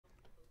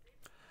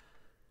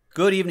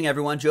Good evening,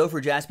 everyone. Joe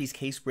for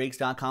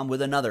JaspysCaseBreaks.com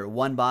with another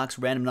one-box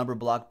random number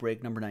block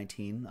break number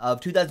 19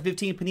 of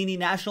 2015 Panini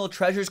National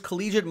Treasures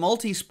Collegiate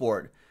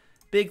Multisport.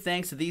 Big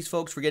thanks to these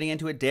folks for getting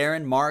into it.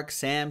 Darren, Mark,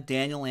 Sam,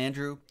 Daniel,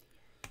 Andrew.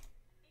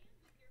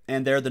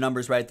 And there are the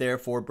numbers right there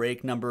for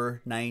break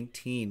number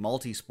 19,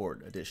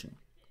 Multisport edition.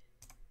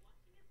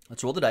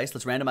 Let's roll the dice.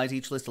 Let's randomize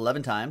each list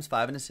 11 times.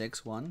 5 and a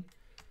 6. 1.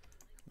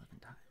 11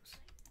 times.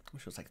 I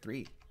wish it was like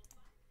 3.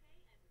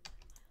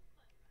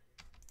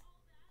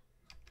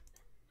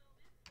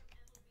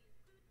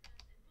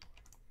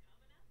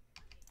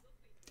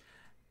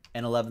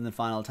 And 11 the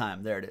final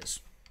time. There it is.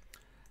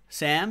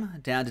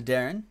 Sam, down to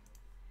Darren.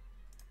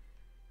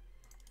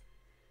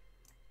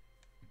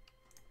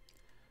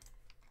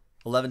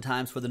 $11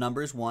 times for the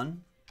numbers.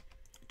 1,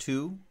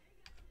 2,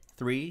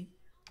 3,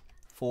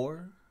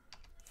 4,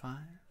 5,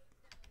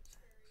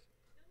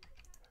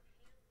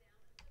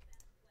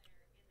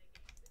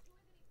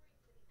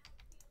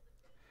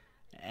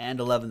 6. And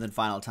 11th and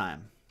final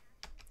time.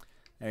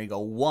 There you go.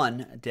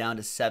 1 down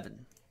to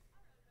 7.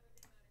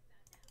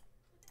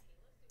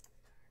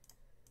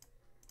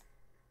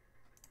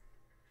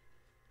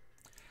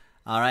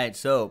 All right,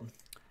 so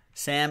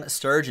Sam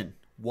Sturgeon,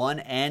 1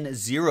 and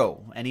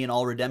 0. Any and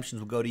all redemptions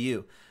will go to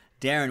you.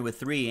 Darren with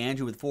 3,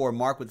 Andrew with 4,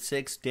 Mark with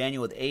 6,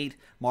 Daniel with 8,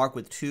 Mark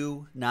with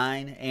 2,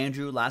 9,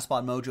 Andrew, Last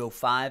Spot Mojo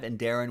 5, and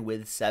Darren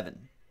with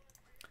 7.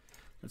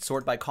 Let's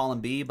sort by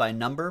column B by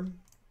number.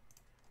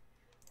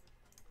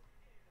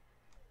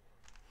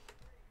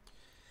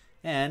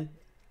 And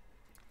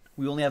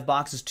we only have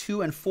boxes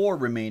 2 and 4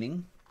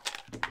 remaining.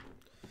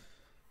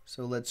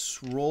 So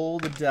let's roll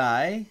the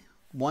die.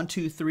 1,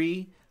 2,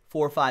 3,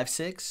 4, 5,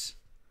 6.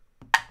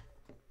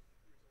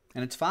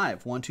 And it's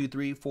 5. 1, 2,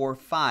 3, 4,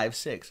 5,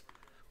 6.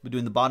 We're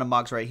doing the bottom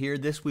box right here.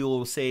 This we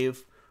will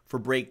save for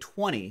break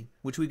 20,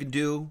 which we could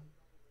do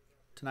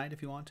tonight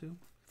if you want to,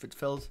 if it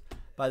fills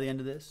by the end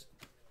of this.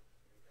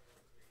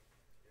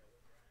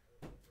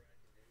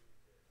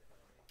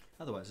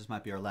 Otherwise, this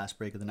might be our last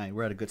break of the night.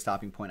 We're at a good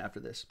stopping point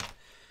after this.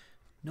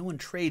 No one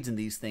trades in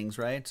these things,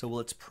 right? So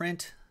let's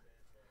print.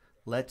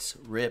 Let's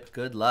rip.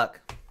 Good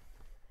luck.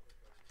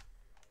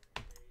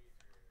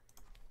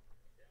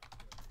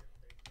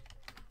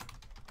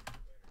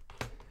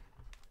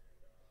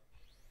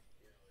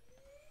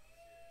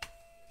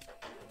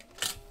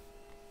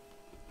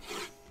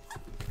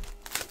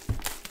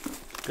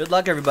 Good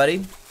luck,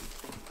 everybody.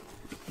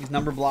 These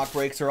number block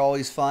breaks are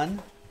always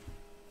fun.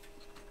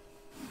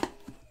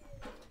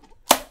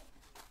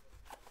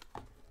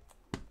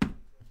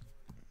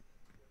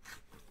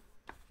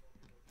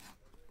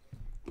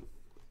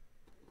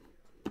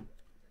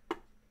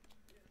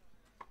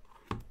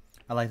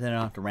 I like that I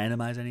don't have to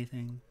randomize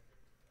anything.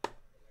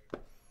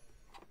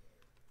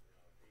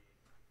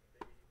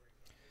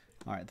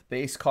 All right, the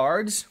base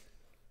cards.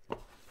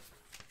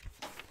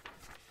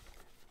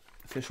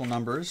 Official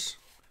numbers.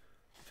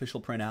 Official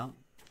printout.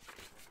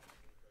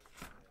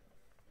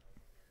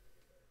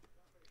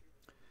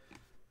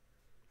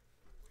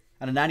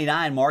 Out of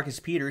 99, Marcus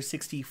Peters,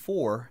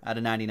 64 out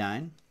of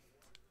 99.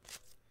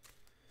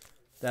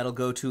 That'll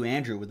go to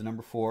Andrew with the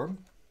number 4.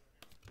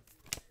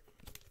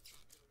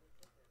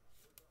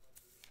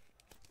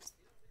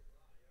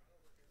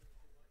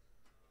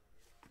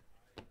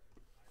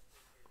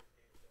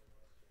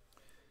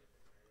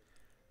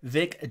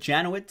 Vic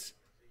Janowitz,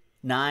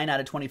 9 out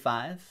of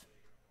 25.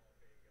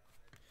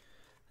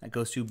 That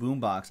goes to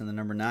Boombox and the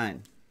number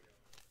 9.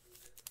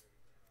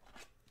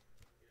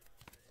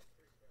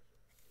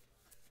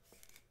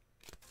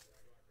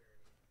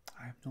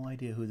 I have no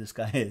idea who this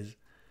guy is.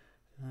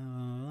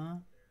 Oh,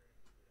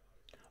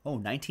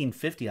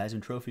 1950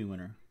 Heisman Trophy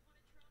winner.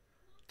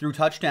 Threw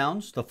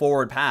touchdowns, the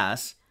forward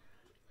pass,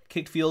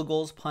 kicked field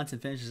goals, punts,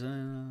 and finishes.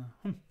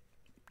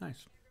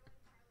 Nice.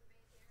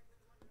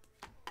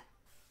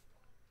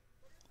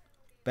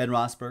 Ben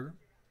Roethlisberger,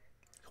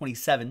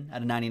 27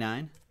 out of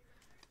 99.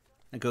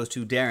 That goes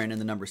to Darren in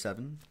the number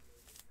 7.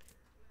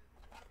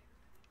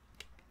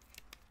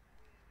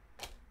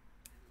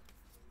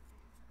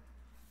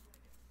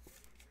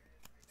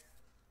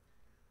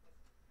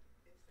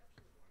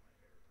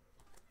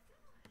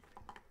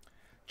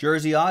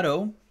 Jersey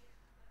Auto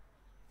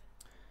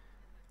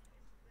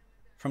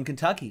from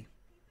Kentucky,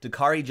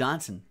 Dakari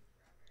Johnson,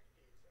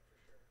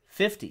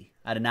 50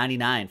 out of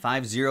 99.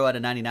 50 out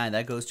of 99.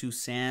 That goes to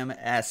Sam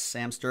S.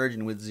 Sam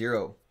Sturgeon with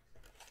 0.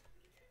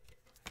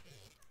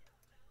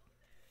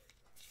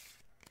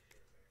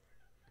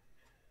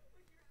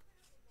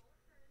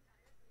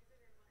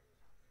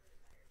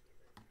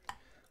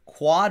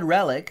 Quad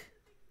Relic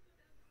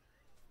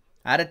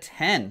out of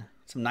 10.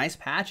 Some nice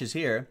patches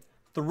here.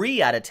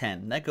 3 out of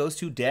 10. That goes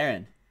to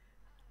Darren.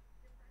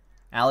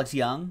 Alex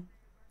Young,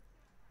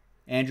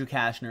 Andrew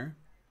Kashner,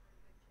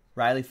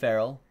 Riley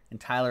Farrell,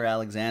 and Tyler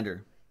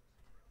Alexander.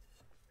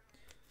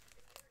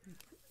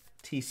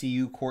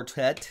 TCU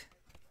Quartet.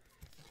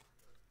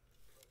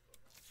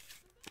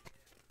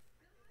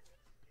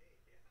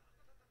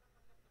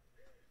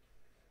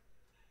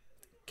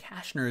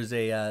 Kashner is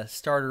a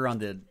starter on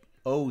the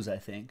O's, I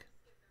think.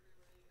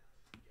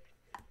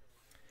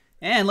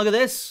 And look at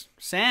this.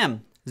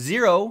 Sam,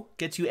 0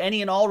 gets you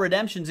any and all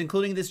redemptions,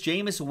 including this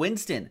Jameis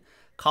Winston.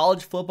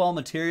 College football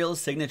materials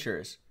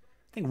signatures.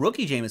 I think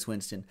rookie Jameis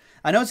Winston.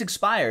 I know it's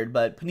expired,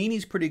 but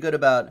Panini's pretty good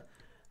about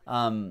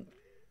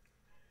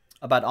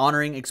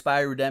honoring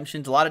expired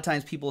redemptions. A lot of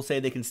times people say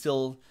they can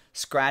still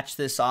scratch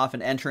this off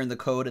and enter in the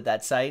code at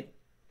that site.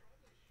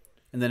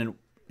 And then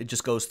it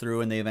just goes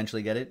through and they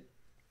eventually get it.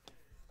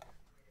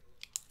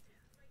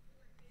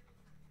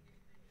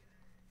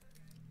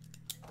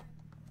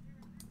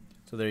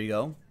 So there you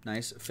go.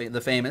 Nice.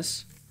 The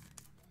famous.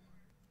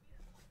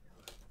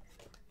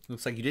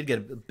 Looks like you did get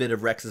a bit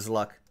of Rex's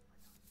luck.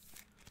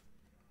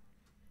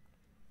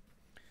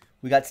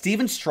 We got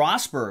Steven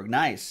Strasburg.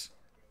 Nice.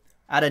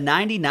 Out of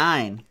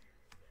 99.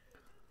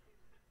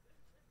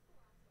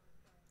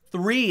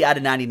 3 out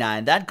of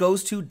 99. That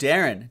goes to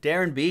Darren.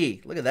 Darren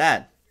B. Look at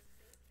that.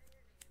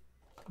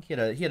 He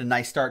had a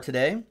nice start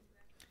today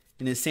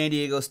in his San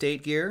Diego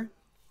State gear.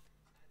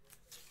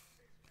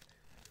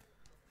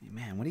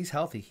 Man, when he's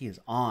healthy, he is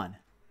on.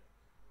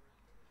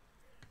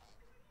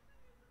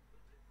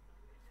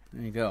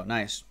 There you go.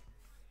 Nice.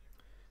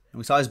 And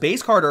we saw his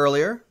base card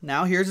earlier.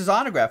 Now here's his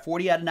autograph.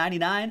 40 out of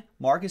 99.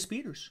 Marcus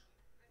Peters.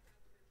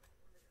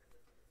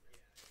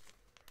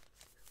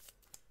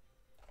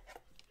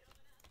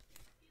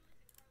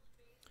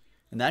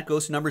 And that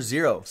goes to number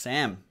 0.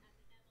 Sam.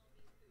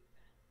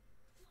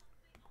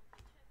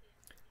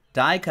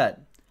 Die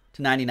cut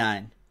to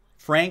 99.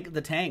 Frank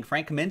the Tank.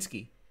 Frank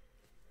Kaminsky.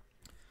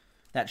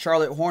 That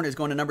Charlotte Horn is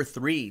going to number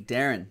 3,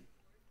 Darren.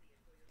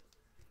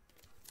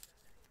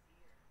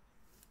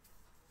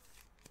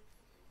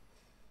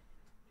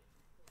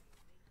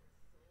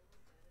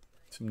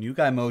 Some new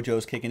guy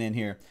mojos kicking in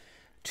here.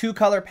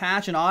 2-color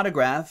patch and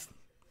autograph.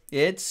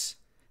 It's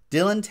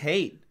Dylan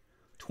Tate,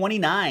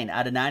 29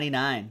 out of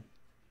 99.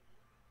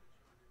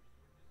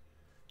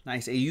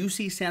 Nice. A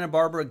UC Santa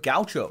Barbara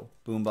Gaucho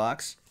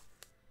boombox.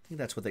 I think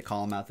that's what they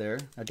call him out there.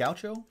 A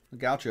Gaucho? A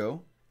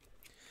Gaucho.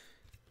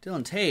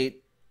 Dylan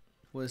Tate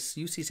was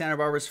UC Santa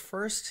Barbara's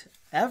first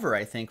ever,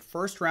 I think,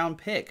 first-round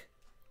pick.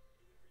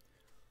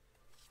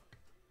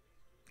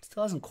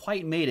 Still hasn't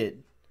quite made it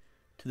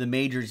to the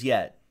majors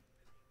yet.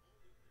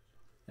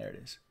 There it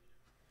is.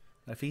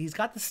 If he's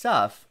got the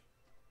stuff,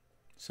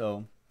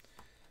 so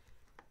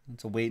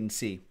let's wait and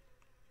see.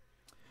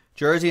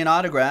 Jersey and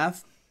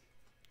autograph.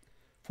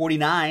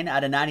 49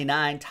 out of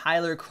 99.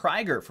 Tyler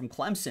Krieger from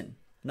Clemson.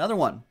 Another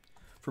one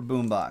for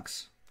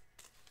Boombox.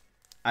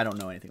 I don't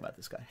know anything about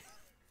this guy.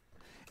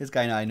 This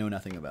guy I know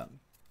nothing about.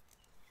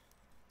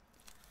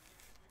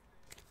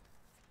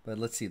 But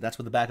let's see. That's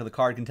what the back of the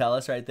card can tell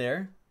us right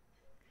there.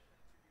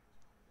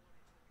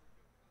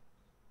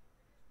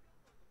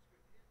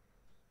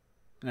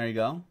 There you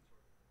go.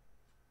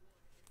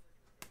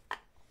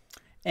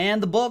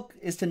 And the book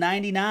is to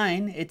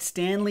 99. It's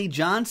Stanley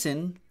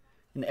Johnson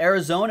in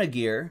Arizona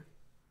gear.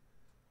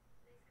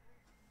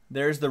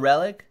 There's the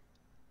relic.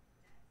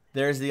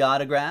 There's the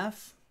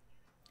autograph.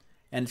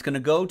 And it's going to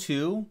go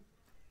to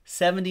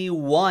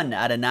 71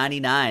 out of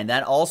 99.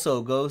 That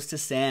also goes to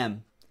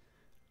Sam.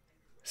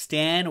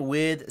 Stan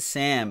with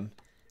Sam.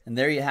 And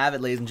there you have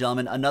it, ladies and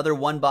gentlemen. Another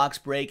one-box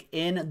break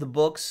in the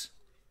books.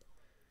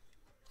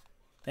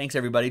 Thanks,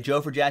 everybody.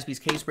 Joe for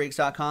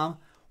JaspysCaseBreaks.com.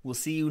 We'll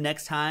see you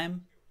next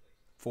time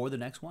for the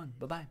next one.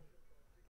 Bye-bye.